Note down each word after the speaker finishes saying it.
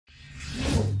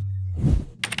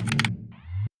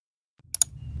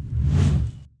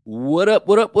What up,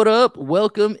 what up, what up?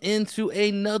 Welcome into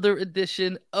another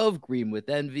edition of Green with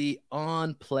Envy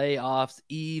on Playoffs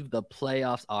Eve. The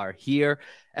playoffs are here.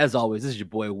 As always, this is your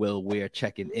boy Will Weir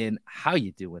checking in. How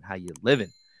you doing? How you living?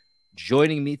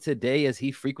 Joining me today, as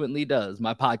he frequently does,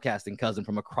 my podcasting cousin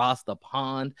from across the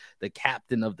pond, the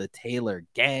captain of the Taylor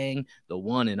gang, the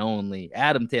one and only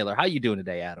Adam Taylor. How you doing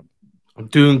today, Adam? I'm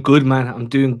doing good, man. I'm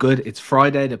doing good. It's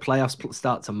Friday. The playoffs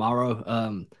start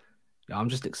tomorrow. I'm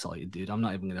just excited, dude. I'm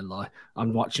not even going to lie.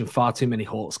 I'm watching far too many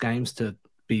Hawks games to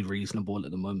be reasonable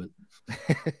at the moment.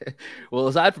 Well,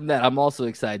 aside from that, I'm also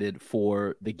excited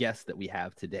for the guest that we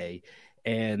have today.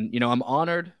 And, I'm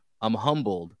honored, I'm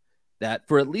humbled that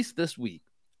for at least this week,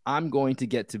 I'm going to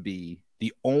get to be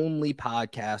the only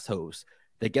podcast host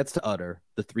that gets to utter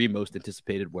the three most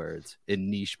anticipated words in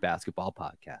niche basketball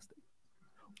podcasting.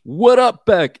 What up,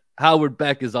 Beck? Howard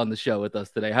Beck is on the show with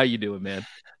us today. How you doing, man?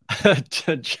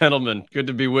 Gentlemen, good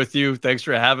to be with you. Thanks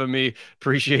for having me.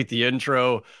 Appreciate the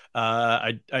intro.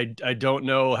 I don't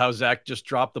know how Zach just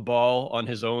dropped the ball on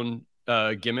his own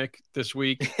gimmick this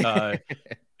week.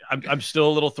 I'm still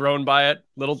a little thrown by it,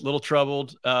 little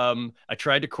troubled. I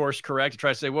tried to course correct,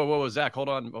 try to say, whoa, Zach, hold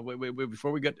on, wait,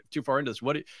 before we get too far into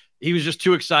this. He was just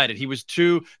too excited.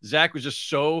 Zach was just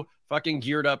so fucking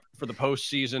geared up for the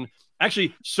postseason.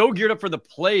 Actually, so geared up for the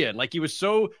play-in. Like he was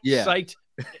so psyched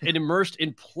and immersed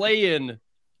in play-in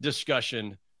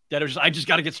discussion that I just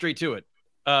got to get straight to it.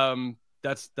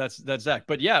 That's Zach.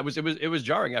 But yeah, it was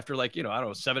jarring after I don't know,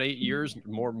 7-8 years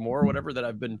more whatever that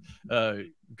I've been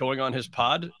going on his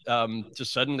pod to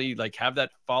suddenly have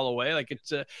that fall away.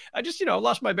 I just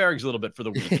lost my bearings a little bit for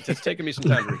the week. It's taken me some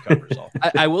time to recover.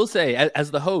 I will say,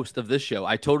 as the host of this show,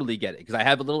 I totally get it because I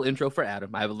have a little intro for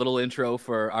Adam. I have a little intro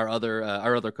for our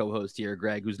other co-host here,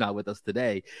 Greg, who's not with us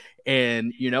today.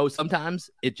 And sometimes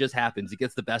it just happens. It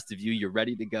gets the best of you. You're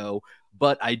ready to go.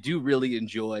 But I do really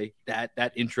enjoy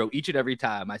that intro each and every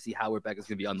time I see Howard Beck is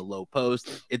going to be on the low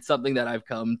post. It's something that I've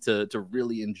come to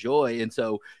really enjoy. And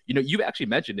so, you've actually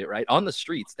mentioned it, right? On the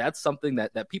streets, that's something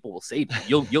that people will say to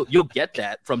you. You'll get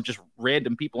that from just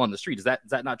random people on the street. Is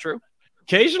that not true?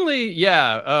 Occasionally,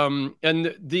 yeah.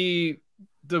 And the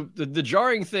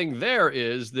jarring thing there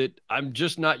is that I'm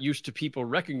just not used to people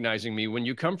recognizing me. When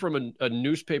you come from a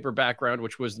newspaper background,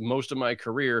 which was most of my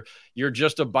career, you're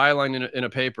just a byline in a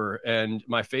paper, and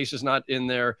my face is not in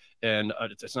there, and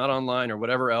it's not online or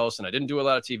whatever else. And I didn't do a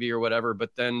lot of TV or whatever.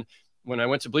 But then when I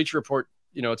went to Bleacher Report,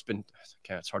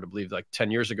 it's hard to believe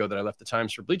 10 years ago that I left the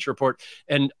Times for Bleacher Report,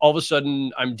 and all of a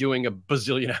sudden I'm doing a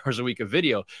bazillion hours a week of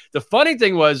video. The funny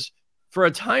thing was, for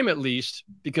a time at least,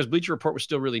 because Bleacher Report was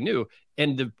still really new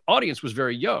and the audience was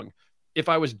very young, if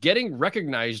I was getting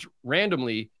recognized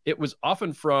randomly, it was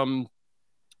often from,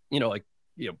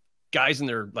 guys in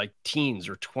their teens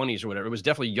or 20s or whatever. It was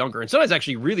definitely younger, and sometimes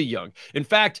actually really young. In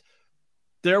fact,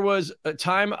 there was a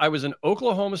time I was in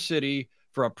Oklahoma City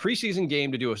for a preseason game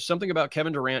to do something about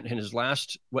Kevin Durant in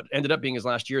what ended up being his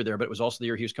last year there, but it was also the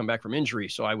year he was come back from injury.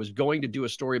 So I was going to do a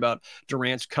story about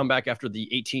Durant's comeback after the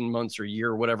 18 months or year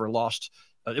or whatever lost.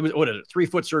 It was 3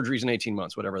 foot surgeries in 18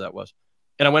 months, whatever that was.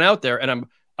 And I went out there and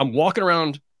I'm walking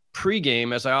around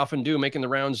pregame, as I often do, making the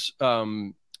rounds,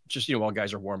 while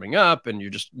guys are warming up and you're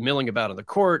just milling about on the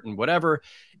court and whatever.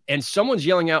 And someone's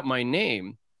yelling out my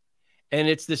name. And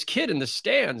it's this kid in the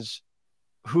stands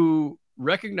who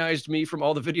recognized me from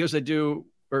all the videos I do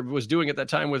or was doing at that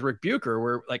time with Rick Bucher,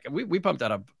 where we pumped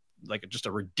out just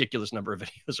a ridiculous number of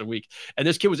videos a week. And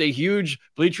this kid was a huge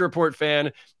Bleacher Report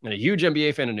fan and a huge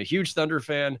NBA fan and a huge Thunder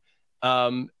fan.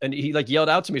 And he yelled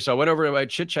out to me. So I went over and I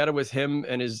chit-chatted with him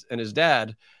and his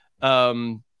dad.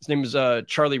 His name is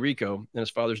Charlie Rico and his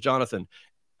father's Jonathan.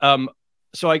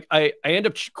 So I end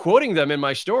up quoting them in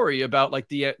my story about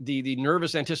the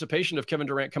nervous anticipation of Kevin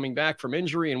Durant coming back from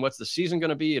injury and what's the season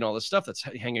going to be and all this stuff that's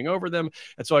hanging over them.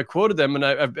 And so I quoted them, and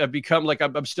I've become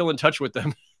I'm still in touch with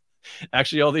them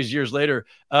actually all these years later.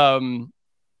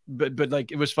 But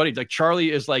it was funny.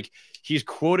 Charlie is he's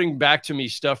quoting back to me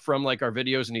stuff from our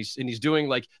videos, and he's doing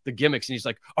the gimmicks, and he's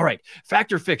like, all right,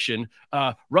 fact or fiction,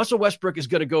 Russell Westbrook is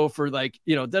going to go for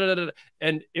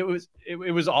and it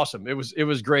was awesome. It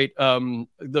was great.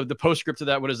 The postscript to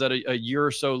that, what is that, a year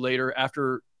or so later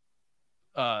after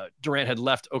Durant had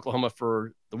left Oklahoma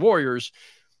for the Warriors,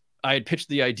 I had pitched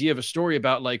the idea of a story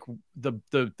about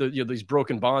these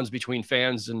broken bonds between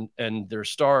fans and their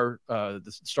the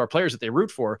star players that they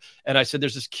root for. And I said,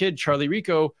 there's this kid, Charlie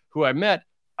Rico, who I met.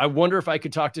 I wonder if I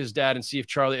could talk to his dad and see if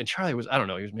Charlie was, I don't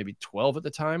know, he was maybe 12 at the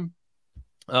time.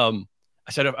 I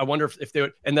said, I wonder if they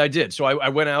would, and I did. So I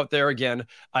went out there again.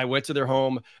 I went to their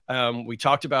home. We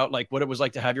talked about what it was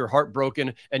like to have your heart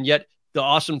broken. And yet the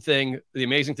awesome thing, the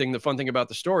amazing thing, the fun thing about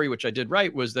the story, which I did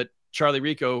write, was that Charlie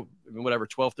Rico, whatever,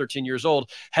 12, 13 years old,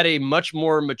 had a much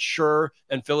more mature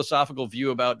and philosophical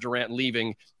view about Durant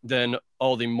leaving than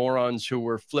all the morons who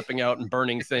were flipping out and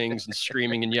burning things and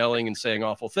screaming and yelling and saying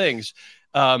awful things.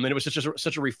 And it was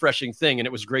such a refreshing thing. And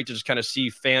it was great to just kind of see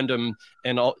fandom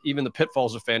and even the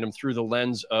pitfalls of fandom through the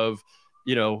lens of,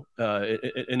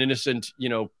 an innocent,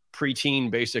 preteen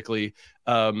basically,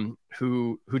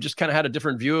 who just kind of had a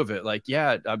different view of it. Like,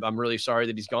 yeah, I'm really sorry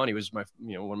that he's gone. He was my,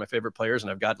 one of my favorite players,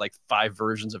 and I've got like 5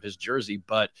 versions of his jersey,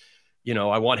 but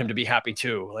I want him to be happy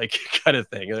too, like kind of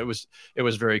thing. And it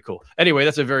was very cool. Anyway,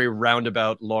 that's a very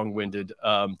roundabout, long-winded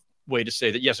way to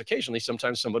say that, yes, occasionally,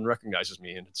 sometimes someone recognizes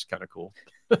me, and it's kind of cool.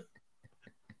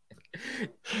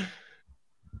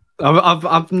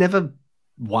 I've never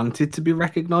wanted to be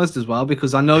recognized as well,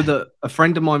 because I know that a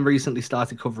friend of mine recently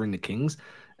started covering the Kings,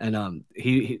 and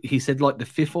he said like the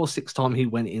 5th or 6th time he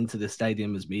went into the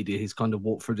stadium as media, he's kind of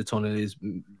walked through the tunnel, he's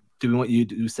doing what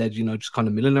you said, just kind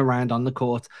of milling around on the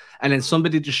court, and then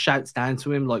somebody just shouts down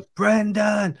to him like,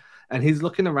 "Brendan!" And he's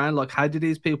looking around like, how do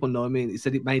these people know me? And he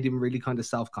said it made him really kind of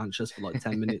self-conscious for like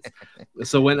 10 minutes.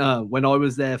 So when I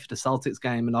was there for the Celtics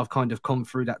game, and I've kind of come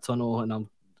through that tunnel and I'm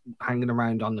hanging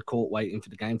around on the court waiting for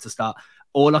the game to start,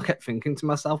 all I kept thinking to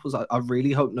myself was, I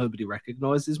really hope nobody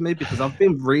recognizes me, because I've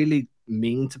been really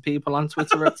mean to people on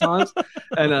Twitter at times,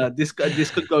 and this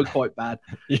could go quite bad.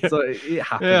 Yeah. So it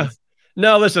happens. Yeah.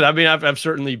 No, listen, I mean, I've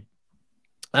certainly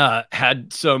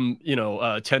had some,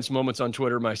 tense moments on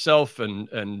Twitter myself, and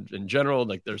in general,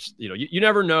 like there's, you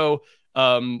never know.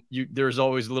 There's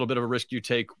always a little bit of a risk you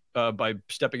take by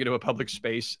stepping into a public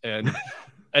space, and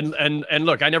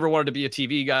look, I never wanted to be a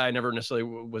TV guy. I never necessarily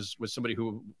was somebody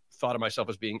who thought of myself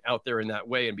as being out there in that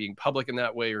way and being public in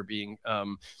that way, or being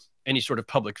any sort of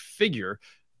public figure.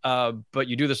 But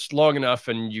you do this long enough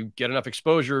and you get enough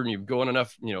exposure and you go on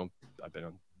enough, I've been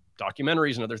on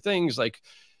documentaries and other things, like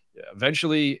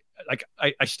eventually, like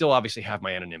I still obviously have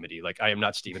my anonymity. Like, I am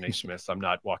not Stephen A. Smith. I'm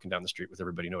not walking down the street with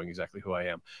everybody knowing exactly who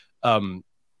I am.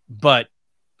 But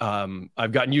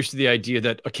I've gotten used to the idea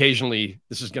that occasionally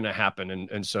this is going to happen.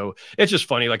 And so it's just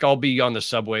funny. Like, I'll be on the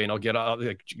subway and I'll get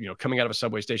coming out of a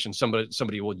subway station,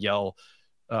 somebody will yell,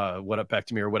 what up back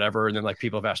to me or whatever. And then like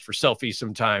people have asked for selfies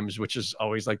sometimes, which is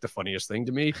always like the funniest thing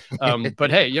to me. But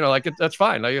hey, that's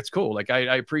fine. Like, it's cool. Like,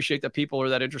 I appreciate that people are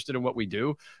that interested in what we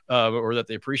do, or that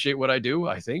they appreciate what I do.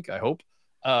 I hope.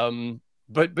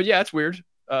 But yeah, it's weird.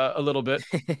 A little bit,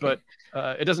 but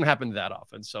it doesn't happen that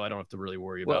often, so I don't have to really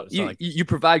worry about it. You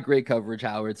provide great coverage,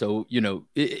 Howard. So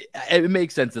it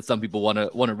makes sense that some people want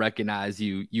to recognize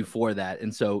you for that.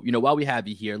 And so while we have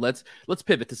you here, let's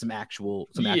pivot to some actual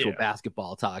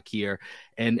basketball talk here,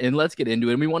 and let's get into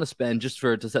it. And we want to spend, to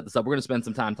set this up, we're going to spend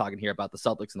some time talking here about the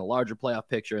Celtics and the larger playoff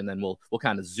picture, and then we'll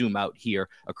kind of zoom out here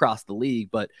across the league.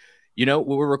 But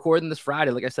we're recording this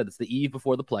Friday. Like I said, it's the eve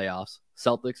before the playoffs.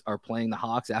 Celtics are playing the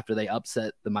Hawks after they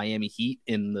upset the Miami Heat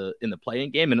in the play-in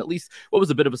game. And at least what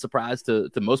was a bit of a surprise to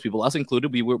most people, us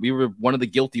included, we were one of the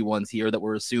guilty ones here that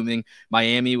were assuming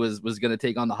Miami was going to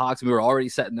take on the Hawks. We were already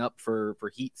setting up for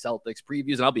Heat Celtics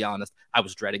previews. And I'll be honest, I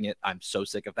was dreading it. I'm so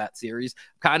sick of that series.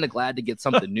 Kind of glad to get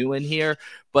something new in here.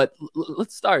 But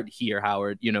let's start here,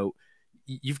 Howard.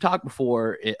 You've talked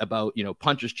before about,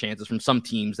 puncher's chances from some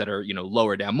teams that are,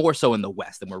 lower down, more so in the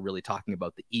West, and we're really talking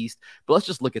about the East. But let's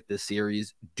just look at this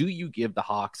series. Do you give the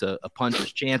Hawks a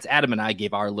puncher's chance? Adam and I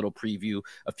gave our little preview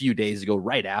a few days ago,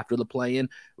 right after the play-in.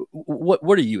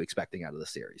 What are you expecting out of the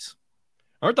series?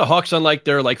 Aren't the Hawks on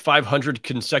their 500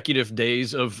 consecutive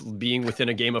days of being within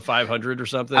a game of 500 or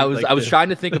something? I was trying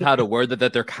to think of how to word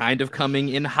that they're kind of coming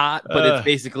in hot, but it's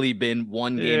basically been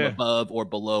one game above or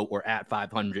below or at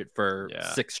 500 for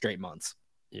 6 straight months.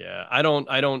 Yeah, I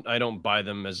don't buy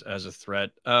them as a threat.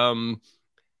 The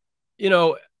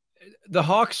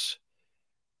Hawks,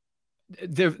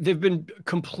 they've been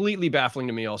completely baffling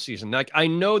to me all season. Like, I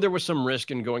know there was some risk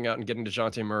in going out and getting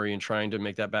DeJounte Murray and trying to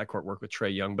make that backcourt work with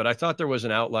Trae Young, but I thought there was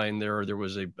an outline there, or there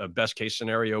was a best case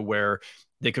scenario where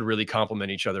they could really complement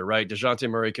each other, right? DeJounte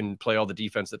Murray can play all the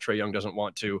defense that Trae Young doesn't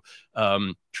want to.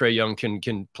 Trae Young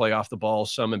can play off the ball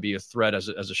some and be a threat as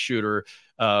a shooter.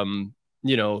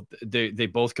 They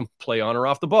both can play on or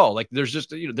off the ball. Like, there's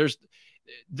just, there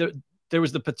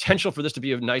was the potential for this to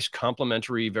be a nice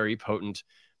complementary, very potent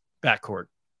backcourt.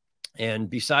 And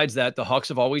besides that, the Hawks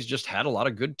have always just had a lot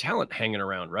of good talent hanging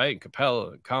around, right?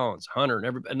 Capella, Collins, Hunter, and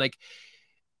everybody. And like,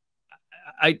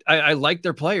 I like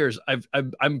their players.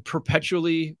 I'm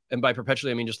perpetually, and by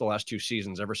perpetually I mean just the last 2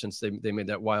 seasons, ever since they made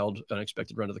that wild,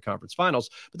 unexpected run to the conference finals.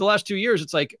 But the last 2 years,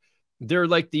 it's like they're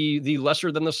like the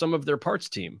lesser than the sum of their parts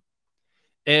team.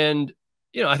 And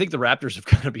I think the Raptors have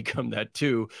kind of become that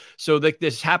too. So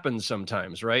this happens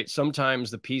sometimes, right?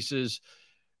 Sometimes the pieces,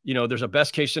 there's a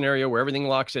best case scenario where everything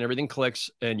locks in, everything clicks,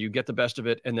 and you get the best of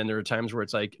it. And then there are times where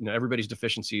it's like, everybody's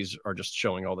deficiencies are just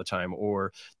showing all the time,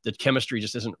 or the chemistry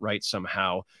just isn't right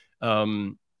somehow.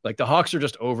 Like the Hawks are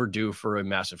just overdue for a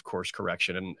massive course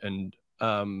correction. And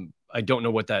I don't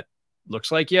know what that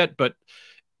looks like yet, but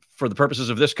for the purposes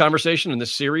of this conversation and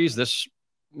this series, this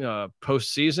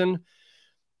postseason,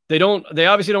 they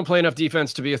obviously don't play enough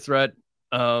defense to be a threat.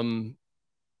 Trae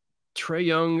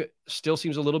Young still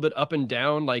seems a little bit up and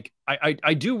down. Like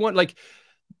I do want like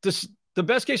this, the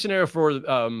best case scenario for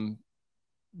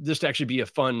this to actually be a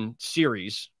fun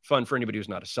series, fun for anybody who's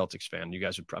not a Celtics fan. You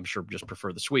guys would, I'm sure, just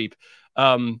prefer the sweep.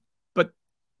 But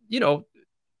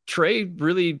Trae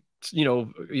really,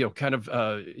 kind of,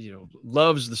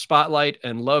 loves the spotlight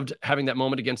and loved having that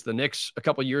moment against the Knicks a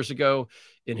couple years ago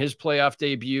in his playoff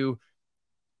debut.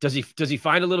 Does he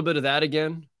find a little bit of that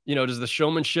again? Does the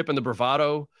showmanship and the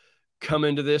bravado come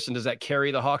into this, and does that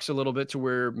carry the Hawks a little bit to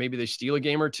where maybe they steal a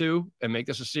game or two and make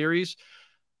this a series?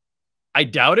 I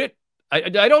doubt it. I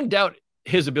don't doubt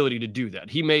his ability to do that.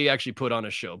 He may actually put on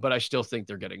a show, but I still think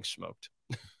they're getting smoked.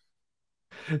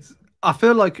 I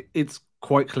feel like it's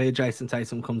quite clear Jayson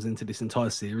Tatum comes into this entire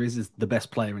series as the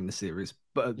best player in the series,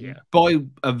 but by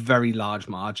a very large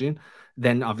margin.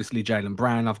 Then obviously Jaylen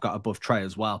Brown, I've got above Trae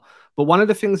as well. But one of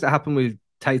the things that happened with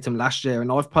Tatum last year,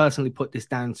 and I've personally put this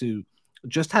down to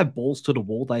just how balls to the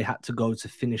wall they had to go to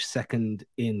finish second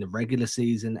in the regular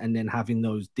season, and then having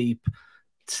those deep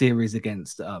series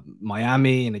against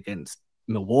Miami and against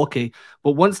Milwaukee.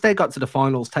 But once they got to the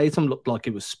finals, Tatum looked like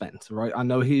he was spent, right? I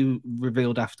know he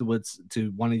revealed afterwards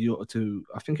to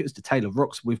I think it was to Taylor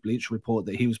Rooks with Bleacher Report,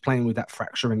 that he was playing with that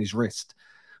fracture in his wrist.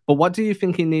 But what do you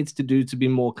think he needs to do to be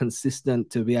more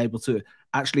consistent, to be able to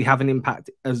actually have an impact,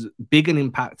 as big an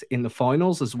impact in the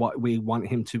finals as what we want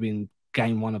him to in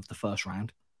game one of the first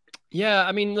round? Yeah,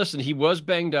 I mean, listen, he was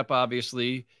banged up,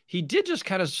 obviously. He did just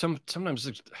kind of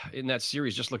sometimes in that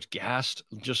series just looked gassed,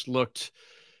 just looked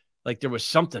like there was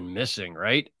something missing,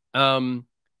 right? And,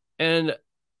 if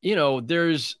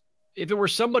it were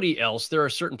somebody else, there are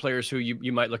certain players who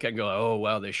you might look at and go, oh,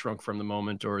 wow, they shrunk from the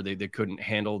moment, or they couldn't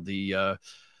handle the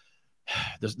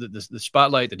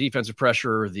spotlight, the defensive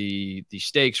pressure, the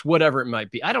stakes, whatever it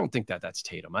might be. I don't think that's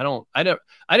Tatum. I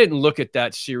didn't look at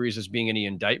that series as being any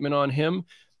indictment on him.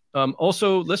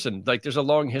 Also, listen, like there's a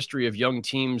long history of young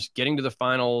teams getting to the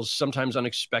finals, sometimes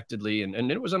unexpectedly.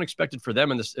 And it was unexpected for them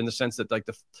in the sense that like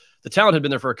the talent had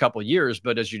been there for a couple of years,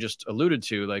 but as you just alluded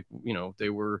to, like, they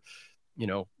were,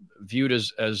 viewed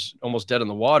as almost dead in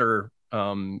the water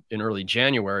in early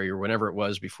January or whenever it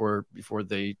was before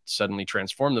they suddenly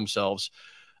transformed themselves.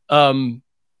 And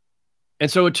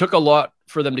so it took a lot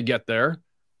for them to get there.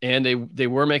 And they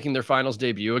were making their finals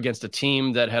debut against a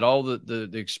team that had all the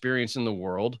experience in the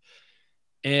world.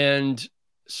 And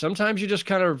sometimes you just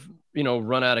kind of,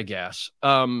 run out of gas.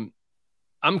 I'm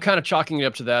kind of chalking it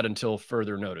up to that until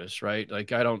further notice, right?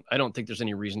 Like, I don't think there's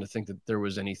any reason to think that there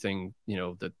was anything,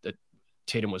 that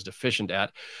Tatum was deficient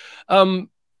at.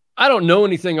 I don't know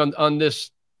anything on this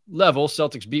level.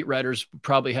 Celtics beat writers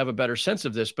probably have a better sense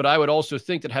of this, but I would also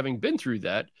think that having been through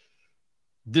that,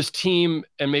 this team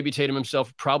and maybe Tatum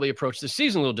himself probably approached the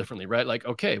season a little differently, right? Like,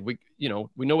 okay, we know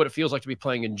what it feels like to be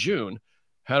playing in June.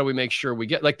 How do we make sure we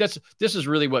get this is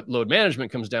really what load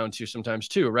management comes down to sometimes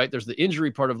too, right? There's the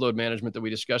injury part of load management that we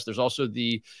discussed. There's also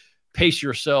the pace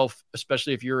yourself,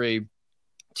 especially if you're a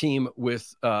team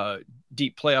with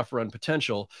deep playoff run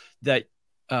potential, that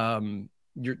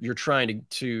you're trying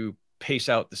to pace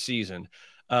out the season.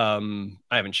 I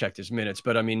haven't checked his minutes,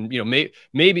 but I mean,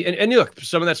 maybe, and look,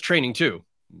 some of that's training too.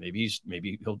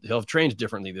 Maybe he'll have trained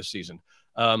differently this season.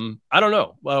 I don't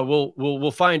know.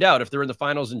 We'll find out if they're in the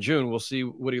finals in June. We'll see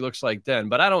what he looks like then.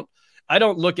 But I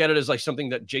don't look at it as like something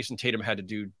that Jayson Tatum had to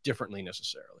do differently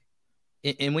necessarily.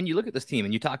 And when you look at this team,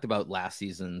 and you talked about last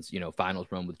season's, finals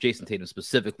run with Jayson Tatum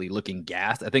specifically looking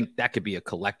gassed, I think that could be a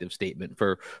collective statement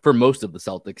for most of the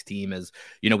Celtics team. As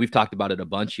we've talked about it a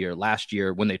bunch here. Last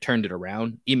year, when they turned it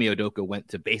around, Ime Udoka went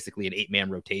to basically an 8-man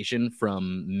rotation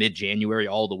from mid-January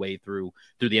all the way through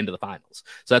the end of the finals.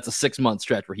 So that's a 6-month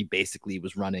stretch where he basically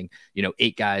was running,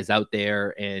 8 guys out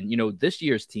there. And this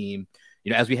year's team,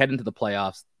 as we head into the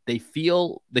playoffs, they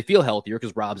feel healthier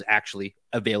because Rob's actually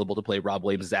available to play. Rob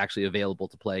Williams is actually available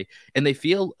to play, and they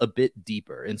feel a bit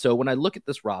deeper. And so when I look at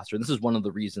this roster, and this is one of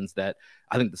the reasons that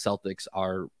I think the Celtics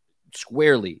are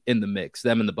squarely in the mix.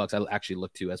 Them and the Bucks I actually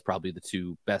look to as probably the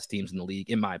two best teams in the league,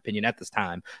 in my opinion, at this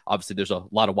time. Obviously, there's a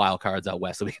lot of wild cards out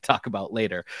west that we can talk about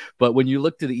later. But when you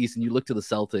look to the East and you look to the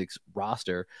Celtics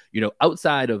roster,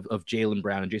 outside of Jaylen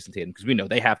Brown and Jayson Tatum, because we know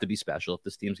they have to be special. If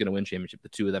this team's going to win championship, the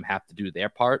two of them have to do their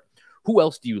part. Who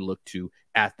else do you look to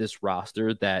at this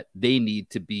roster that they need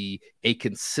to be a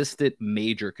consistent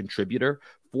major contributor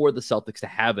for the Celtics to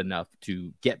have enough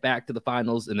to get back to the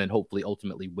finals and then hopefully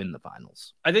ultimately win the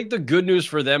finals? I think the good news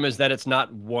for them is that it's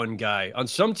not one guy. On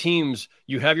some teams,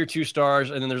 you have your two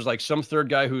stars, and then there's like some third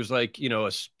guy who's like,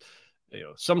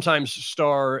 sometimes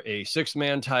star, a sixth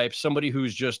man type, somebody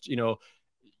who's just,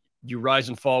 you rise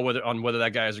and fall whether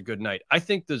that guy has a good night. I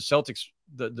think the Celtics,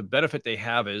 the benefit they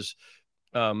have is,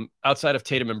 outside of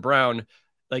Tatum and Brown,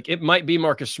 like it might be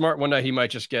Marcus Smart one night. He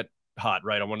might just get hot,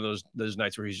 right, on one of those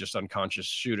nights where he's just unconscious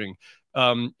shooting.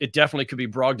 It definitely could be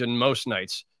Brogdon most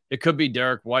nights. It could be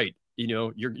Derek White.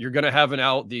 You're going to have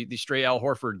the stray Al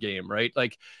Horford game, right?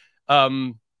 Like,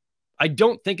 I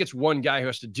don't think it's one guy who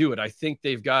has to do it. I think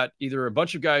they've got either a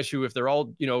bunch of guys who, if they're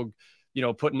all,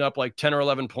 putting up like 10 or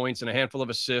 11 points and a handful of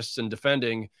assists and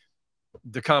defending,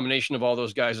 the combination of all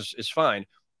those guys is fine.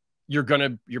 You're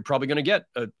probably going to get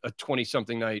a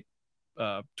 20-something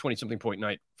point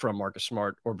night from Marcus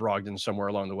Smart or Brogdon somewhere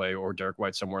along the way, or Derek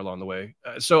White somewhere along the way.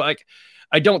 So I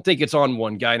don't think it's on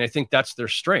one guy, and I think that's their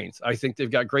strength. I think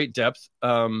they've got great depth.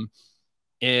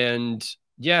 And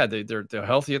yeah, they're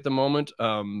healthy at the moment.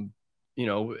 That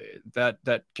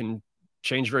can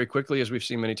change very quickly, as we've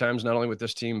seen many times, not only with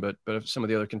this team, but some of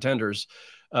the other contenders.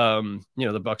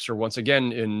 The Bucks are once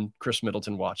again in Chris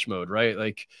Middleton watch mode, right?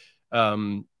 Like,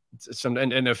 and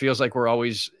it feels like we're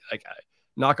always like,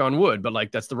 knock on wood, but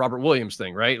like that's the Robert Williams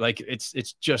thing, right? Like it's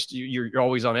just you're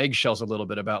always on eggshells a little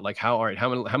bit about like how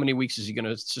many weeks is he going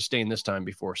to sustain this time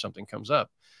before something comes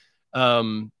up.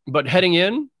 But heading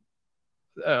in,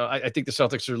 I think the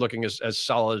Celtics are looking as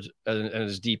solid and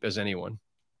as deep as anyone.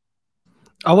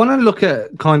 I want to look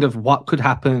at kind of what could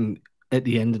happen at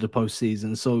the end of the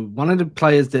postseason. So one of the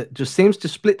players that just seems to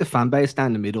split the fan base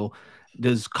down the middle.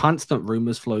 There's constant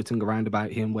rumors floating around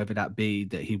about him, whether that be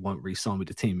that he won't re-sign with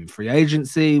the team in free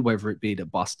agency, whether it be that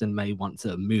Boston may want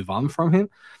to move on from him.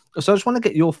 So I just want to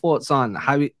get your thoughts on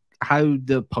how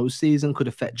the postseason could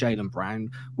affect Jaylen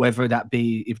Brown, whether that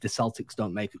be if the Celtics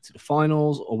don't make it to the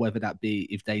finals, or whether that be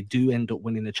if they do end up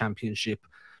winning the championship.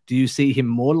 Do you see him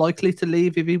more likely to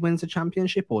leave if he wins a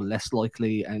championship, or less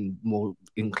likely and more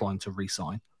inclined to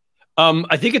re-sign?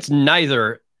 I think it's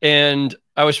neither. And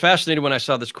I was fascinated when I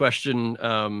saw this question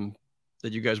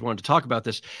that you guys wanted to talk about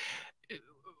this.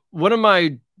 One of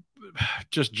my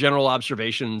just general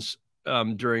observations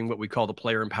during what we call the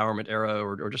player empowerment era,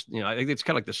 or just, I think it's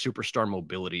kind of like the superstar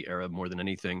mobility era more than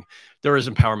anything. There is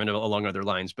empowerment along other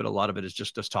lines, but a lot of it is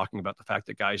just us talking about the fact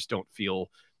that guys don't feel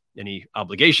any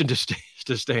obligation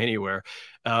to stay anywhere.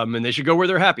 And they should go where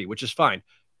they're happy, which is fine.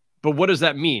 But what does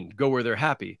that mean? Go where they're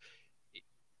happy.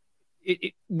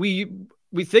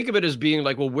 We think of it as being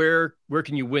like, well, where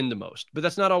can you win the most? But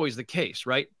that's not always the case,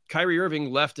 right? Kyrie Irving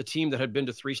left a team that had been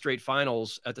to 3 straight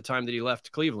finals at the time that he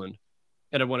left Cleveland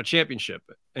and had won a championship.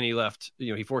 And he left,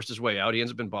 he forced his way out. He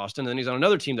ends up in Boston. And then he's on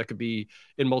another team that could be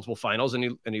in multiple finals,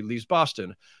 and he leaves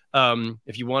Boston.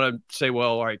 If you want to say,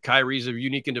 well, all right, Kyrie's a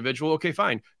unique individual. Okay,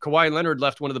 fine. Kawhi Leonard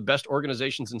left one of the best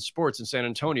organizations in sports in San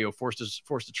Antonio, forced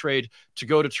a trade to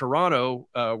go to Toronto,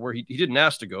 where he didn't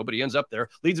ask to go, but he ends up there,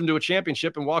 leads him to a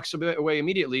championship and walks away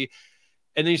immediately.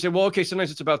 And then you say, well, okay,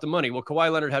 sometimes it's about the money. Well,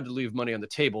 Kawhi Leonard had to leave money on the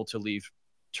table to leave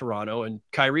Toronto, and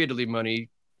Kyrie had to leave money,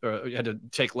 or had to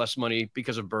take less money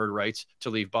because of bird rights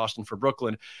to leave Boston for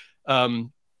Brooklyn.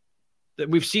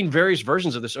 We've seen various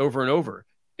versions of this over and over.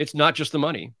 It's not just the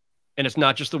money, and it's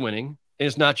not just the winning, and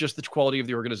it's not just the quality of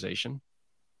the organization.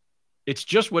 It's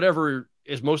just whatever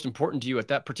is most important to you at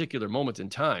that particular moment in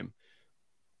time.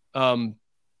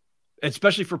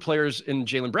 Especially for players in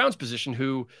Jaylen Brown's position,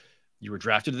 who you were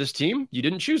drafted to this team. You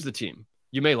didn't choose the team.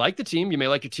 You may like the team. You may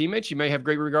like your teammates. You may have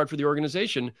great regard for the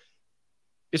organization.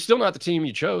 It's still not the team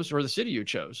you chose or the city you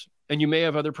chose. And you may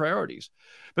have other priorities.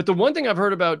 But the one thing I've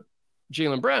heard about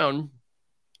Jaylen Brown,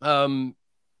 and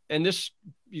this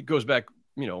goes back,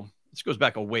 this goes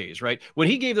back a ways, right? When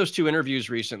he gave those 2 interviews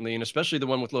recently, and especially the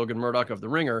one with Logan Murdoch of The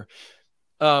Ringer,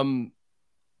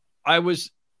 I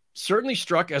was certainly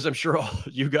struck, as I'm sure all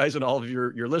you guys and all of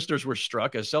your listeners were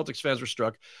struck, as Celtics fans were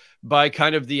struck, by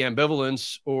kind of the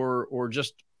ambivalence or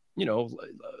just,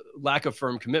 lack of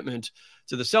firm commitment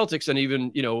to the Celtics, and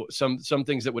even, some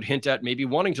things that would hint at maybe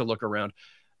wanting to look around.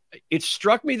 It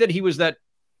struck me that he was that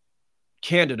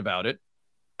candid about it.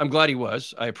 I'm glad he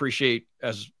was. I appreciate,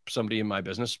 as somebody in my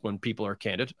business, when people are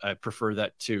candid. I prefer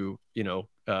that to,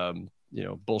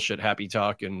 bullshit happy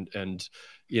talk and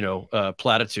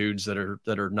platitudes that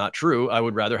are not true. I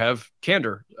would rather have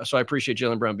candor. So I appreciate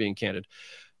Jaylen Brown being candid.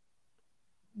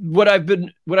 What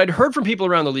I'd heard from people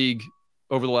around the league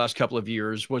over the last couple of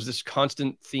years was this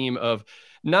constant theme of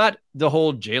not the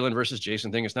whole Jaylen versus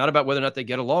Jayson thing. It's not about whether or not they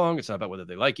get along. It's not about whether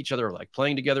they like each other or like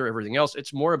playing together, everything else.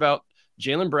 It's more about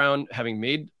Jaylen Brown having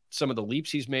made some of the leaps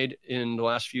he's made in the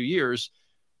last few years.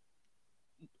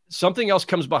 Something else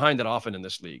comes behind that often in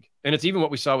this league. And it's even what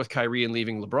we saw with Kyrie and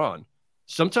leaving LeBron.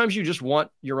 Sometimes you just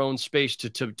want your own space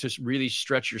to really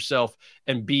stretch yourself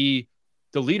and be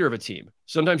the leader of a team.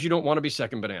 Sometimes you don't want to be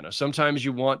second banana. Sometimes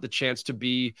you want the chance to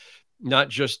be not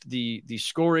just the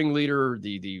scoring leader,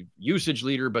 the usage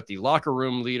leader, but the locker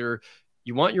room leader.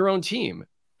 You want your own team.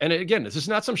 And again, this is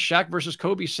not some Shaq versus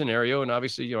Kobe scenario. And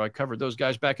obviously, I covered those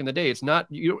guys back in the day. It's not,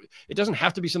 it doesn't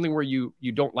have to be something where you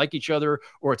don't like each other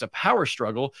or it's a power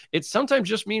struggle. It sometimes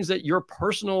just means that your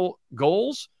personal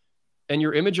goals and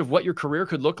your image of what your career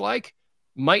could look like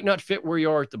might not fit where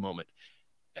you are at the moment.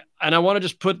 And I want to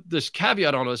just put this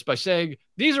caveat on this by saying,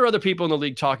 these are other people in the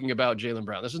league talking about Jaylen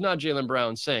Brown. This is not Jaylen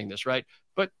Brown saying this, right?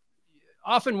 But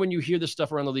often when you hear this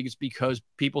stuff around the league, it's because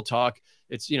people talk.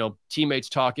 It's, teammates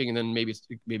talking, and then maybe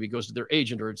it goes to their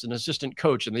agent, or it's an assistant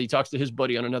coach, and then he talks to his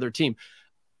buddy on another team.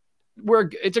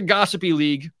 It's a gossipy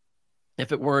league.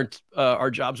 If it weren't,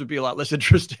 our jobs would be a lot less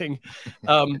interesting.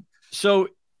 So,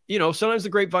 sometimes the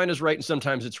grapevine is right and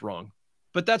sometimes it's wrong.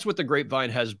 But that's what the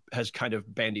grapevine has kind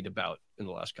of bandied about in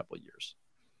the last couple of years.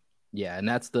 Yeah, and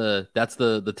that's the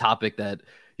topic that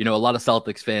a lot of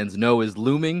Celtics fans know is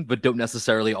looming, but don't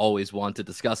necessarily always want to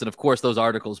discuss. And of course, those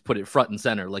articles put it front and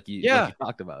center, like you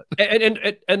talked about.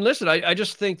 And listen, I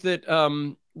just think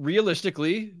that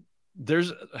realistically,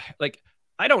 there's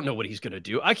I don't know what he's going to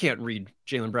do. I can't read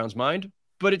Jaylen Brown's mind,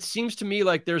 but it seems to me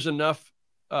like there's enough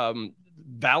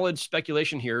valid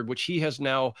speculation here, which he has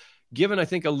now given, I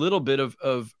think, a little bit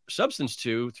of substance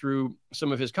to through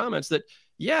some of his comments, that,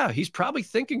 yeah, he's probably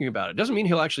thinking about it. Doesn't mean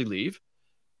he'll actually leave.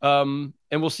 And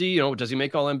we'll see, does he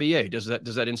make all NBA? Does that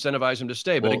incentivize him to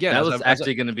stay? But again, that was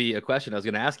actually going to be a question I was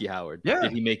going to ask you, Howard. Yeah.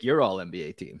 Did he make your all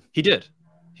NBA team? He did.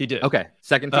 Okay.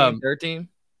 Second team, third team?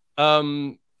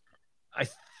 I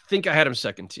think I had him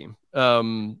second team.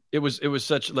 It was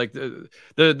such like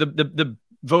the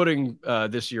voting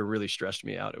this year really stressed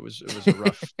me out. It was a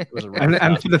rough.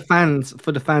 And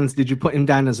for the fans, did you put him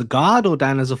down as a guard or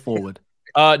down as a forward?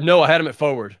 No, I had him at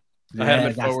forward.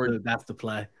 Forward. That's the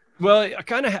play. Well, I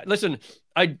kind of listen.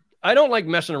 I don't like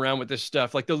messing around with this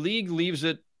stuff. Like, the league leaves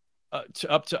it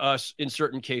up to us in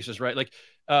certain cases, right? Like,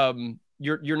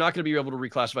 you're not going to be able to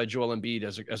reclassify Joel Embiid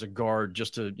as a guard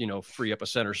just to free up a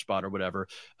center spot or whatever.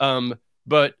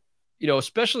 But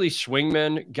especially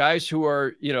swingmen, guys who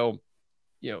are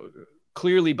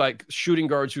clearly by shooting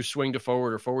guards who swing to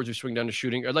forward or forwards who swing down to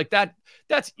shooting, or like that.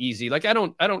 That's easy. Like, I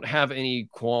don't have any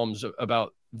qualms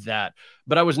about that.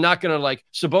 But I was not going to, like,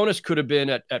 Sabonis could have been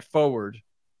at forward.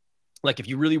 Like, if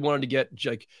you really wanted to get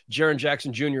like Jaren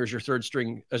Jackson Jr. as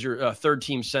your third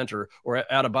team center, or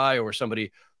Adebayo or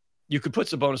somebody, you could put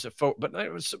Sabonis at forward. But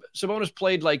Sabonis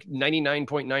played like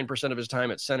 99.9% of his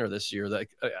time at center this year. Like,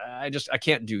 I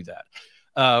can't do that.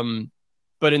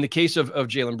 But in the case of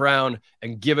Jaylen Brown,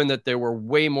 and given that there were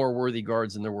way more worthy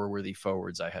guards than there were worthy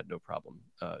forwards, I had no problem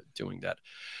doing that.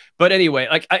 But anyway,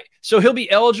 so he'll be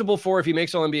eligible for, if he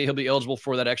makes all NBA, he'll be eligible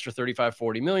for that extra 35,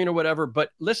 40 million or whatever.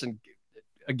 But listen,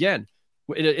 again,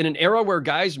 in an era where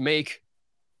guys make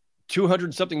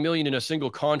 200 something million in a single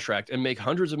contract and make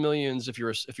hundreds of millions if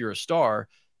you're a star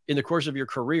in the course of your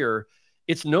career,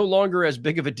 it's no longer as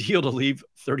big of a deal to leave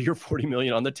 30 or 40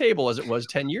 million on the table as it was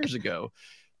 10 years ago.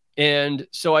 And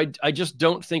so I just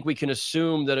don't think we can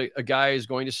assume that a guy is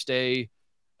going to stay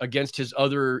against his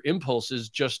other impulses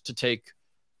just to take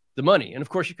the money. And of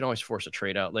course, you can always force a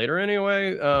trade out later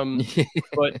anyway.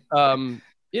 But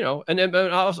and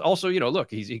also, look,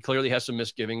 he clearly has some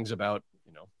misgivings about,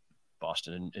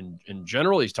 Boston in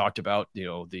general. He's talked about,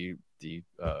 the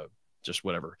just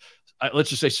whatever, let's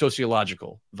just say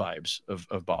sociological vibes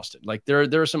of Boston. Like,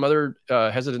 there are some other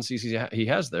hesitancies he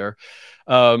has there.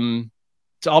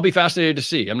 So I'll be fascinated to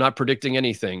see. I'm not predicting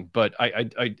anything, but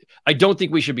I don't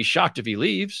think we should be shocked if he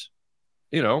leaves.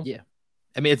 Yeah.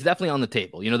 I mean, it's definitely on the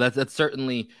table. That's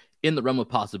certainly in the realm of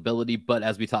possibility. But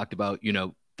as we talked about,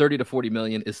 30 to 40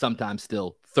 million is sometimes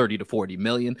still 30 to 40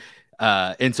 million.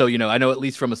 And so, I know, at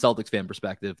least from a Celtics fan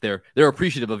perspective, they're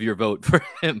appreciative of your vote for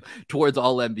him towards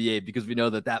all NBA, because we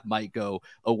know that might go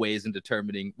a ways in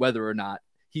determining whether or not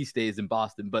he stays in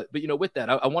Boston. But with that,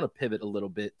 I want to pivot a little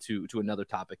bit to another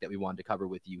topic that we wanted to cover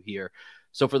with you here.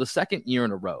 So for the second year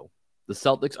in a row, the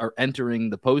Celtics are entering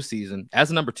the postseason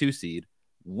as a number 2 seed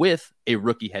with a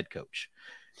rookie head coach.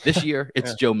 This year,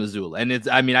 it's Joe Mazzulla. And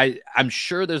I'm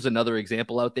sure there's another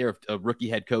example out there of a rookie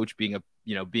head coach being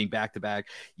being back-to-back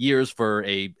years for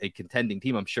a contending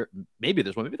team. I'm sure maybe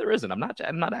there's one, maybe there isn't. I'm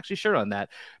not actually sure on that.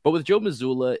 But with Joe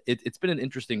Mazzulla, it's been an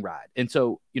interesting ride. And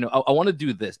so, I want to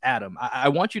do this. Adam, I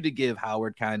want you to give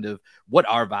Howard kind of what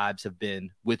our vibes have been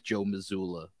with Joe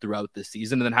Mazzulla throughout this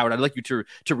season. And then Howard, I'd like you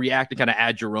to react and kind of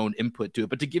add your own input to it,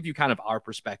 but to give you kind of our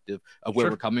perspective of where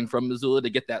we're coming from Mazzulla, to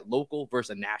get that local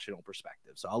versus a national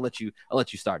perspective. So I'll let you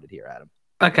start it here, Adam.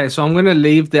 Okay, so I'm going to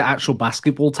leave the actual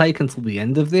basketball take until the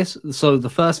end of this. So the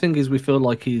first thing is we feel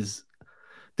like he's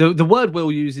the word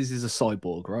Will uses is a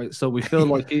cyborg, right? So we feel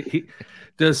like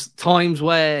there's times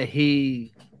where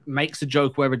he makes a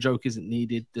joke where a joke isn't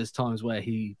needed. There's times where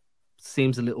he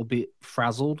seems a little bit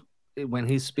frazzled when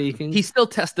he's speaking. He's still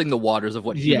testing the waters of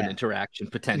what human interaction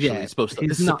potentially is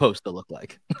supposed to look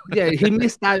like. Yeah, he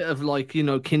missed out of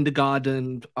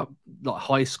kindergarten,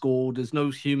 high school. There's no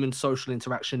human social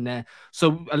interaction there.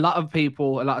 So a lot of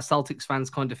Celtics fans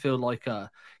kind of feel like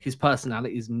his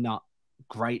personality is not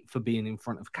great for being in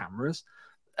front of cameras.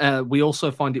 We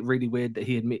also find it really weird that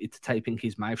he admitted to taping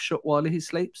his mouth shut while he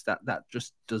sleeps. That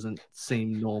just doesn't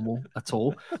seem normal at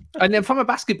all. And then from a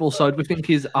basketball side, we think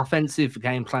his offensive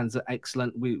game plans are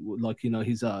excellent.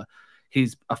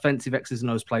 His offensive X's and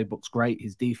O's playbook's great.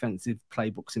 His defensive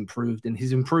playbook's improved, and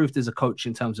he's improved as a coach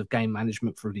in terms of game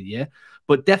management through the year.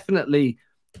 But definitely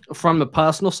from the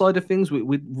personal side of things,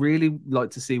 we'd really like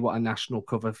to see what a national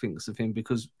cover thinks of him,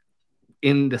 because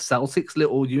in the Celtics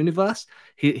little universe,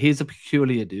 he's a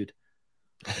peculiar dude.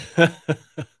 I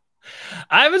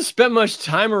haven't spent much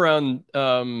time around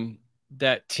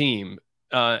that team,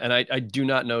 and I do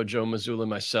not know Joe Mazzulla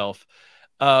myself.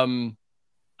 And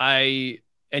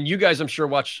you guys, I'm sure,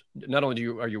 watch. Not only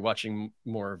are you watching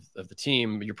more of the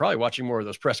team, but you're probably watching more of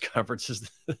those press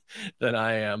conferences than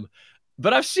I am.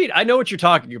 But I know what you're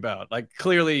talking about. Like,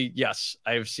 clearly, yes,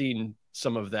 I've seen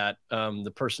some of that.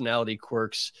 The personality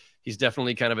quirks. He's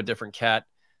definitely kind of a different cat.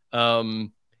 I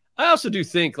also do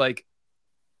think, like,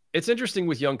 it's interesting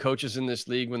with young coaches in this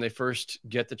league when they first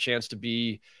get the chance to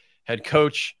be head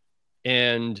coach,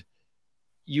 and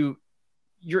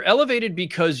you're elevated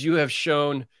because you have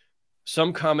shown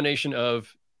some combination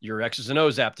of your X's and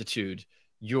O's aptitude,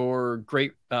 your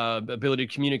great ability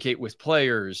to communicate with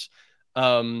players,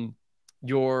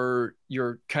 your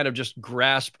kind of just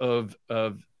grasp of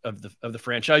the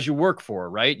franchise you work for,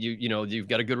 right? You've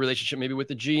got a good relationship maybe with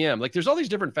the GM. Like, there's all these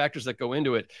different factors that go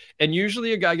into it. And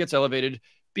usually a guy gets elevated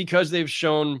because they've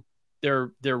shown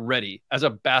they're ready as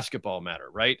a basketball matter,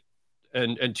 right?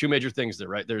 And two major things there,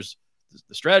 right? There's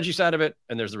the strategy side of it,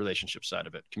 and there's the relationship side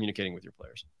of it, communicating with your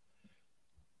players.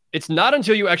 It's not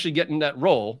until you actually get in that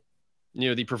role,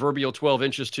 the proverbial 12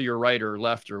 inches to your right or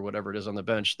left or whatever it is on the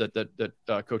bench that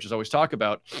coaches always talk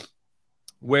about,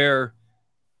 where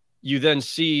you then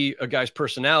see a guy's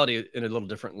personality in a little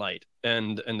different light,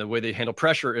 and the way they handle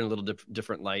pressure in a little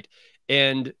different light.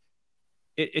 And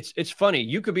it's funny.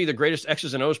 You could be the greatest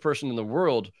X's and O's person in the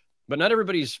world, but not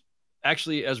everybody's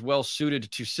actually as well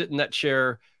suited to sit in that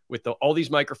chair with all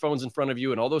these microphones in front of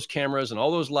you and all those cameras and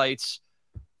all those lights.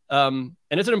 And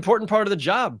it's an important part of the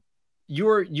job. You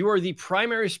are the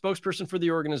primary spokesperson for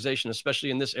the organization, especially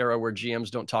in this era where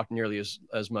GMs don't talk nearly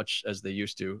as much as they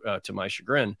used to my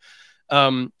chagrin.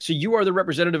 So you are the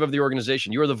representative of the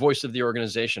organization. You are the voice of the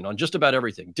organization on just about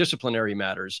everything, disciplinary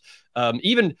matters,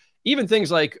 even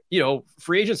things like,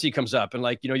 free agency comes up, and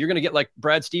you're going to get like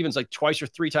Brad Stevens like twice or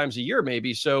three times a year,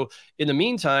 maybe. So in the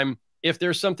meantime, if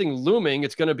there's something looming,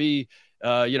 it's going to be,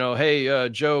 hey,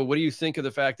 Joe, what do you think of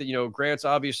the fact that, Grant's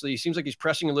obviously seems like he's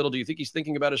pressing a little. Do you think he's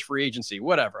thinking about his free agency?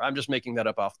 Whatever. I'm just making that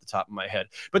up off the top of my head.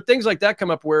 But things like that come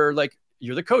up where, like,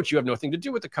 you're the coach. You have nothing to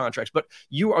do with the contracts, but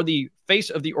you are the face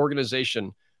of the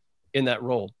organization in that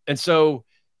role. And so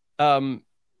all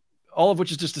of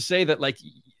which is just to say that, like,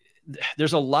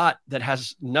 there's a lot that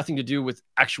has nothing to do with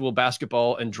actual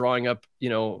basketball and drawing up,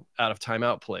 out of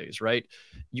timeout plays, right?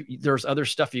 There's other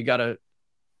stuff you got to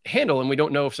handle, and we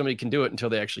don't know if somebody can do it until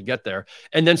they actually get there.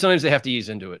 And then sometimes they have to ease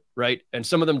into it, right? And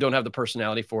some of them don't have the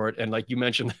personality for it. And like you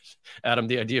mentioned, Adam,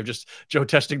 the idea of just Joe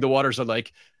testing the waters of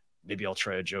like, maybe I'll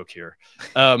try a joke here.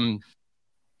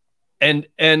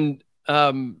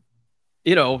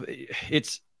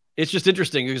 It's just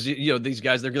interesting because, these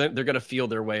guys, they're going to feel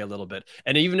their way a little bit.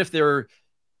 And even if they're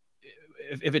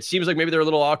if it seems like maybe they're a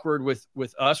little awkward with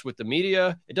us, with the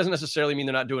media, it doesn't necessarily mean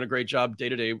they're not doing a great job day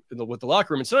to day with the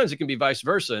locker room. And sometimes it can be vice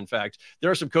versa. In fact,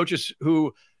 there are some coaches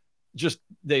who just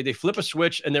they flip a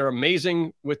switch and they're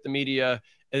amazing with the media,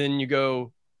 and then you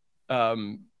go,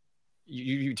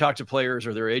 you talk to players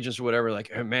or their agents or whatever,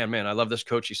 like, oh, man, I love this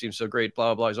coach. He seems so great,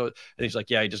 blah, blah, blah. And he's like,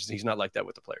 yeah, he's not like that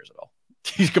with the players at all.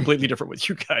 He's completely different with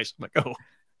you guys. I'm like, oh.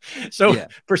 So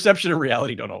perception and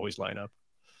reality don't always line up.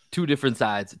 Two different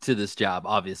sides to this job,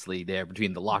 obviously, there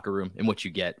between the locker room and what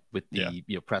you get with the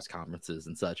press conferences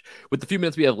and such. With the few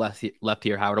minutes we have left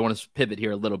here, Howard, I want to pivot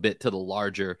here a little bit to the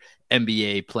larger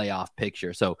NBA playoff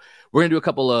picture. So we're gonna do a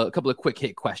couple of quick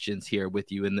hit questions here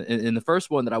with you. And the first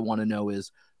one that I want to know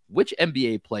is, which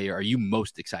NBA player are you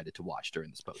most excited to watch during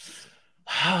this postseason?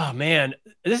 Oh man,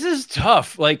 this is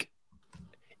tough. Like,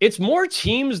 it's more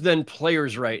teams than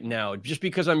players right now, just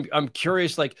because I'm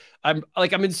curious. I'm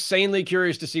insanely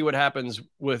curious to see what happens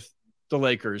with the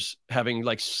Lakers having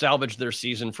like salvaged their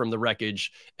season from the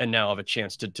wreckage and now have a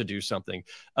chance to do something.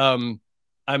 I'm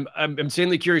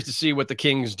insanely curious to see what the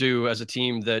Kings do as a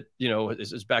team that, you know,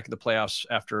 is back in the playoffs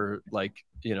after, like,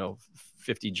 you know,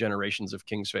 50 generations of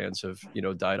Kings fans have, you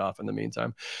know, died off in the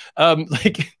meantime.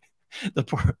 Like the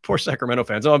poor Sacramento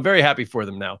fans. Oh, I'm very happy for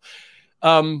them now.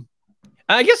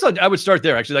 I guess I would start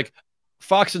there, actually, like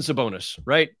Fox and Sabonis,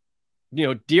 right? You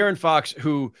know, De'Aaron Fox,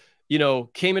 who, you know,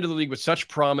 came into the league with such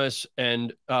promise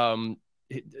and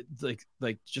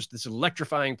like just this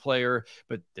electrifying player,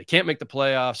 but they can't make the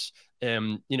playoffs.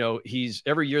 And, you know, he's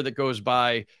every year that goes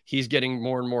by, he's getting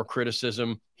more and more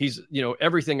criticism. He's, you know,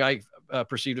 everything I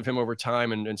perceived of him over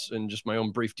time and just my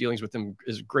own brief dealings with him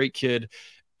is a great kid.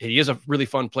 He is a really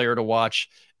fun player to watch.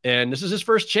 And this is his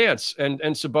first chance. And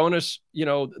Sabonis, you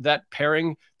know, that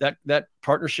pairing, that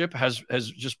partnership has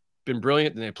just been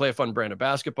brilliant, and they play a fun brand of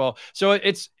basketball. So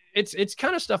it's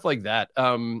kind of stuff like that.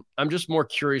 I'm just more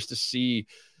curious to see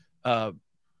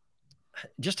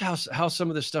just how some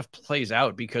of this stuff plays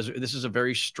out, because this is a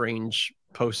very strange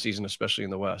postseason, especially in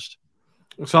the West.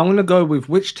 So I'm going to go with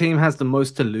which team has the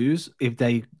most to lose if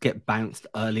they get bounced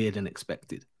earlier than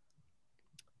expected.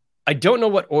 I don't know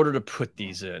what order to put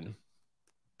these in,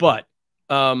 but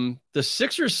the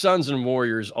Sixers, Suns, and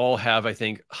Warriors all have, I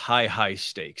think, high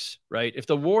stakes, right? If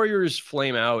the Warriors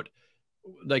flame out,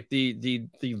 like the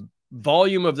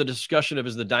volume of the discussion of,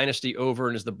 is the dynasty over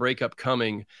and is the breakup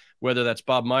coming, whether that's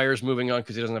Bob Myers moving on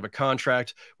because he doesn't have a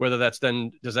contract, whether that's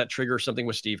then, does that trigger something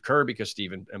with Steve Kerr because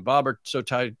Steve and Bob are so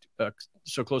tied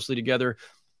so closely together,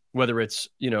 whether it's,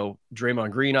 you know,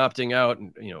 Draymond Green opting out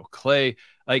and, you know, Clay,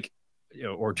 like, you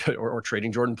know, or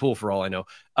trading Jordan Poole for all I know.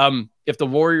 If the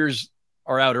Warriors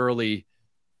are out early,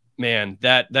 man,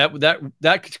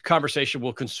 that conversation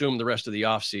will consume the rest of the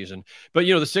offseason. But,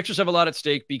 you know, the Sixers have a lot at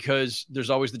stake because there's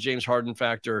always the James Harden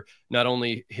factor, not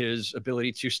only his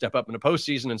ability to step up in a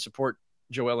postseason and support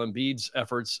Joel Embiid's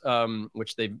efforts,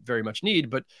 which they very much need,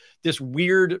 but this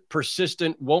weird,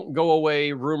 persistent, won't go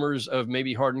away rumors of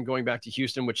maybe Harden going back to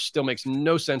Houston, which still makes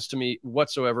no sense to me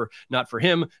whatsoever. Not for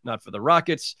him, not for the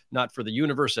Rockets, not for the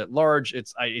universe at large.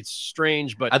 It's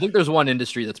strange, but I think there's one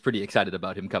industry that's pretty excited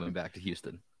about him coming back to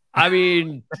Houston. I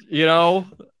mean, you know,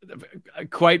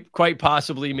 quite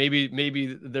possibly,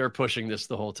 maybe they're pushing this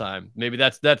the whole time. Maybe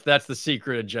that's the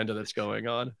secret agenda that's going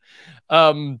on.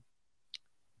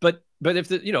 But if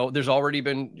the, you know, there's already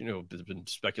been, you know, there's been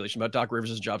speculation about Doc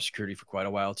Rivers' job security for quite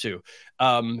a while too.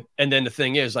 And then the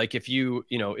thing is, like, if you're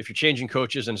changing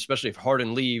coaches, and especially if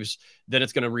Harden leaves, then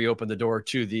it's going to reopen the door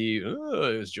to the,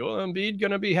 is Joel Embiid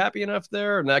going to be happy enough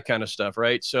there, and that kind of stuff.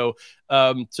 Right. So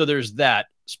there's that.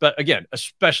 Again,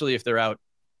 especially if they're out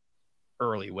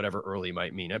early, whatever early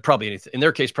might mean. Probably anything, in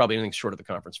their case, probably anything short of the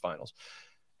conference finals.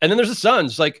 And then there's the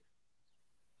Suns. Like,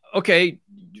 okay,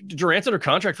 Durant's under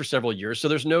contract for several years, so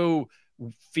there's no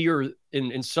fear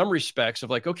in some respects of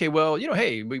like, okay, well, you know,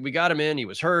 hey, we got him in. He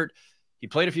was hurt. He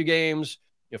played a few games.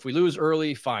 If we lose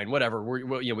early, fine, whatever.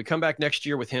 We come back next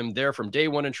year with him there from day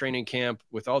one in training camp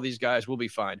with all these guys. We'll be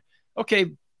fine.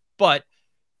 Okay, but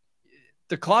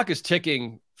the clock is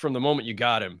ticking from the moment you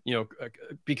got him, you know,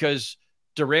 because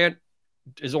Durant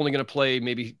is only going to play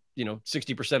maybe, you know,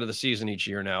 60% of the season each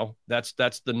year now. That's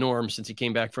the norm since he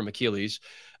came back from Achilles.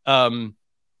 And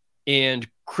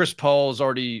Chris Paul's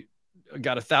already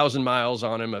got 1,000 miles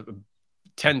on him,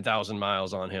 10,000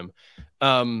 miles on him,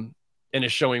 and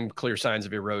is showing clear signs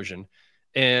of erosion.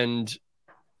 And,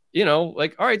 you know,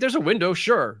 like, all right, there's a window,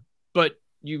 sure, but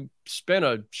you spent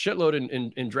a shitload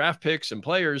in draft picks and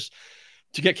players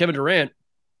to get Kevin Durant,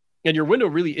 and your window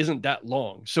really isn't that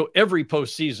long. So every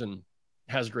postseason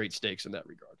has great stakes in that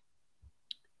regard.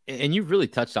 And you really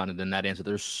touched on it in that answer.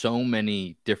 There's so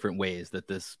many different ways that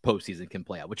this postseason can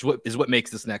play out, which is what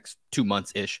makes this next 2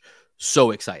 months ish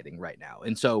so exciting right now.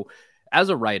 And so, as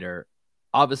a writer,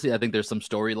 obviously, I think there's some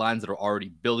storylines that are already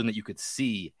building that you could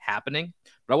see happening.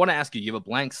 But I want to ask you, you have a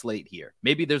blank slate here.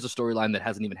 Maybe there's a storyline that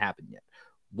hasn't even happened yet.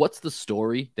 What's the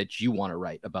story that you want to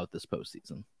write about this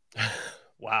postseason?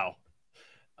 Wow.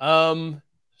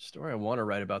 Story I want to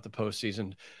write about the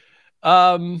postseason.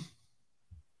 I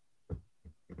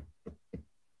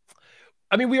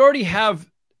mean, we already have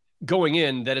going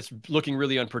in that it's looking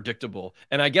really unpredictable.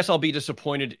 And I guess I'll be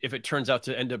disappointed if it turns out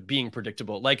to end up being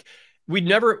predictable. Like,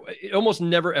 it almost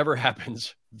never, ever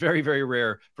happens. Very, very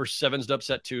rare for 7s to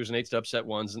upset 2s and 8s to upset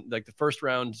 1s. And like the first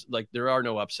round, like there are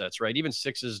no upsets, right? Even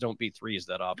 6s don't beat 3s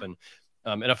that often.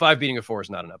 And a 5 beating a 4 is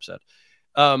not an upset.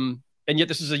 And yet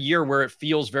this is a year where it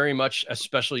feels very much,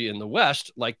 especially in the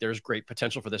West, like there's great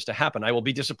potential for this to happen. I will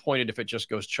be disappointed if it just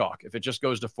goes chalk. If it just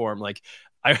goes to form, like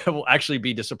I will actually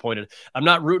be disappointed. I'm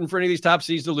not rooting for any of these top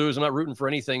seeds to lose. I'm not rooting for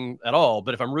anything at all.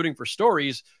 But if I'm rooting for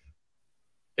stories,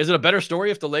 is it a better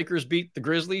story if the Lakers beat the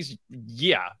Grizzlies?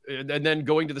 Yeah. And then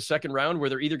going to the second round where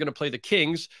they're either going to play the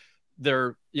Kings,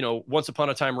 they're, once upon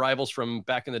a time rivals from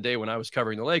back in the day when I was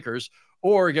covering the Lakers,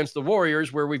 or against the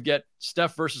Warriors where we get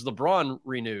Steph versus LeBron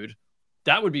renewed.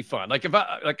 That would be fun.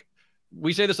 Like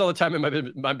we say this all the time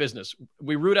in my business,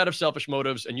 we root out of selfish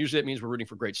motives. And usually it means we're rooting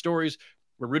for great stories.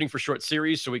 We're rooting for short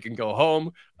series so we can go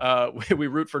home. We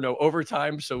root for no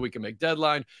overtime so we can make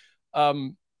deadline.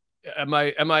 Am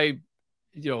I,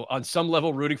 on some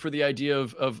level rooting for the idea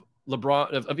of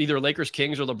LeBron, of either Lakers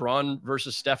Kings or LeBron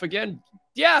versus Steph again?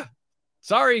 Yeah.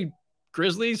 Sorry,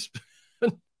 Grizzlies.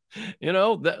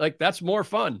 That's more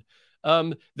fun.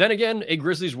 Then again, a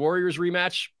Grizzlies Warriors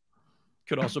rematch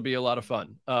could also be a lot of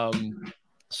fun.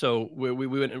 So we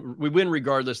win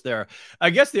regardless there. I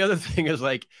guess the other thing is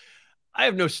like, I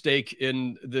have no stake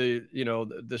in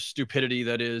the stupidity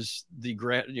that is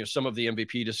some of the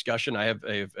MVP discussion. I have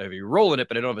a role in it,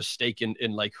 but I don't have a stake in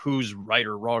like who's right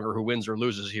or wrong or who wins or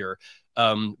loses here.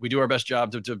 We do our best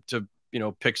job to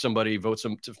pick somebody,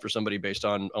 for somebody based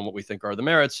on what we think are the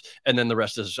merits. And then the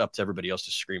rest is up to everybody else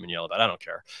to scream and yell about. I don't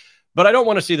care. But I don't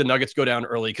want to see the Nuggets go down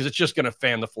early because it's just going to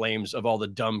fan the flames of all the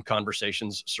dumb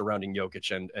conversations surrounding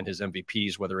Jokic and his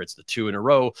MVPs, whether it's the 2 in a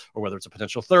row or whether it's a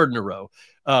potential 3rd in a row.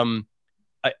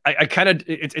 I kind of,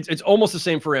 it's almost the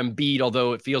same for Embiid,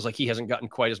 although it feels like he hasn't gotten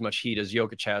quite as much heat as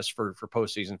Jokic has for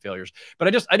postseason failures. But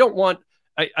I don't want,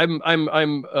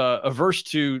 I'm averse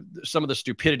to some of the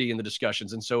stupidity in the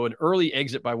discussions. And so an early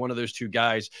exit by one of those two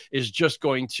guys is just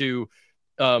going to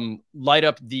light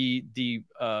up the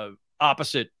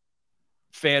opposite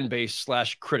fan base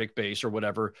 / critic base or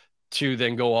whatever to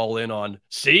then go all in on,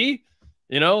 see,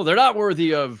 they're not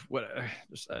worthy of what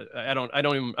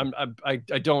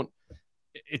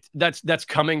that's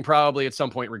coming probably at some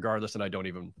point regardless. And I don't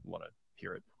even want to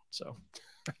hear it. So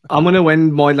I'm going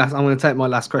to take my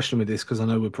last question with this because I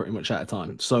know we're pretty much out of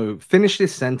time. So finish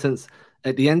this sentence.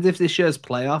 At the end of this year's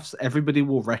playoffs, everybody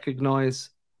will recognize.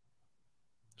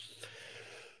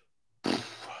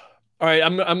 All right,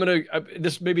 I'm going to,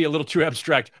 this may be a little too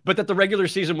abstract, but that the regular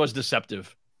season was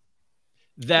deceptive.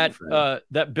 That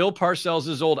Bill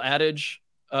Parcells' old adage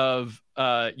of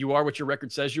you are what your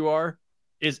record says you are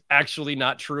is actually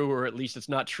not true, or at least it's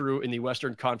not true in the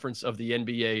Western Conference of the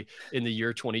NBA in the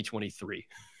year 2023.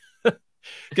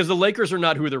 Because the Lakers are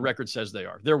not who their record says they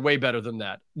are. They're way better than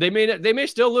that. They may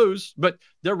still lose, but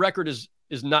their record is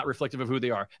not reflective of who they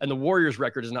are. And the Warriors'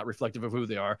 record is not reflective of who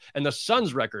they are. And the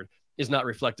Suns' record is not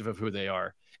reflective of who they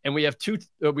are. And we have 3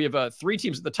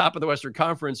 teams at the top of the Western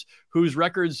Conference whose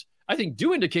records I think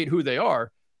do indicate who they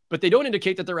are, but they don't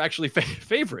indicate that they're actually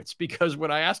favorites. Because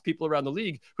when I ask people around the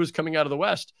league who's coming out of the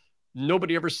West,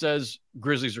 nobody ever says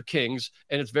Grizzlies or Kings.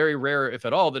 And it's very rare, if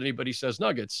at all, that anybody says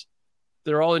Nuggets.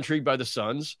 They're all intrigued by the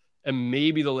Suns and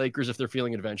maybe the Lakers if they're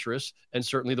feeling adventurous, and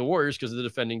certainly the Warriors because they're the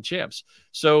defending champs.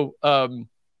 So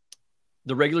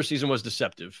the regular season was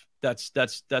deceptive. That's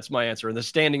my answer. And the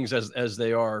standings as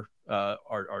they are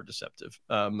deceptive.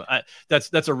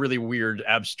 That's a really weird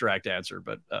abstract answer,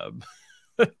 but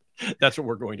that's what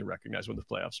we're going to recognize when the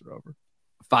playoffs are over.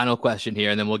 Final question here,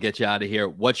 and then we'll get you out of here.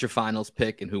 What's your finals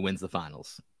pick and who wins the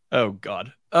finals? Oh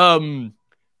God.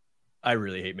 I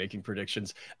really hate making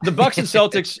predictions. The Bucks and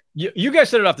Celtics, you guys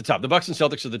said it off the top. The Bucks and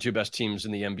Celtics are the 2 best teams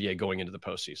in the NBA going into the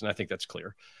postseason. I think that's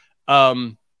clear.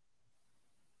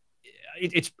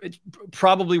 It's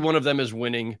probably one of them is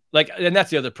winning. And that's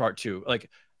the other part too.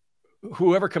 Like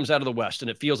whoever comes out of the West,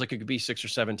 and it feels like it could be 6 or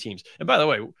 7 teams. And by the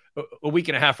way, a week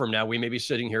and a half from now, we may be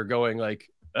sitting here going like,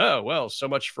 oh, well, so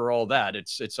much for all that.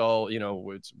 It's all,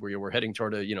 we're heading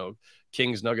toward a,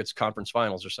 Kings Nuggets conference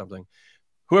finals or something.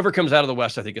 Whoever comes out of the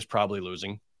West, I think, is probably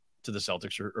losing to the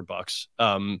Celtics or Bucks.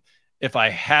 If I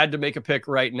had to make a pick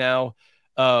right now,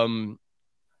 I'll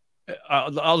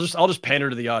just pander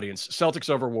to the audience. Celtics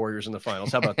over Warriors in the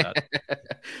finals. How about that?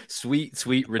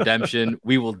 Sweet redemption.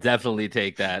 We will definitely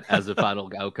take that as a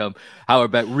final outcome.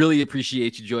 Howard Beck, really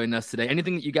appreciate you joining us today.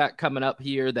 Anything that you got coming up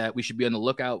here that we should be on the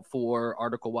lookout for,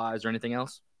 article wise, or anything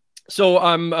else? So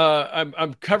I'm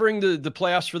covering the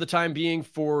playoffs for the time being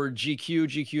for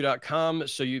gq.com.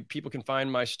 So people can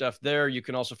find my stuff there. You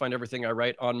can also find everything I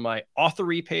write on my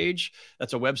Authory page.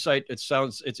 That's a website.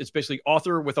 It's basically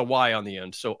author with a Y on the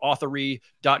end. So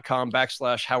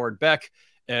authory.com/Howard Beck,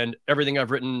 and everything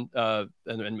I've written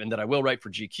and that I will write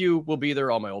for GQ will be there.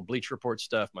 All my old Bleach Report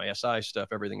stuff, my SI stuff,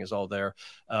 everything is all there.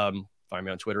 Find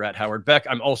me on Twitter at Howard Beck.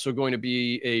 I'm also going to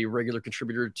be a regular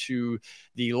contributor to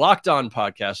the Locked On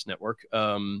Podcast Network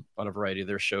on a variety of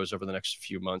their shows over the next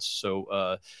few months.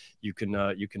 So you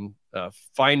can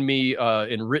find me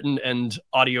in written and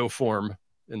audio form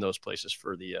in those places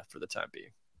for the time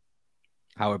being.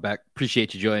 Howard Beck,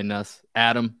 appreciate you joining us.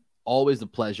 Adam, always a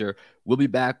pleasure. We'll be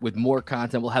back with more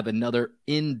content. We'll have another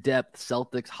in-depth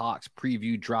Celtics Hawks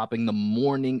preview dropping the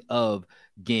morning of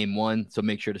Game 1, so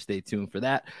make sure to stay tuned for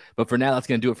that. But for now, that's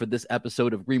going to do it for this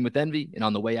episode of Green with Envy. And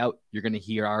on the way out, you're going to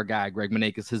hear our guy, Greg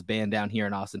Manakis, his band down here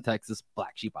in Austin, Texas,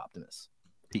 Black Sheep Optimist.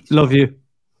 Peace. Love you.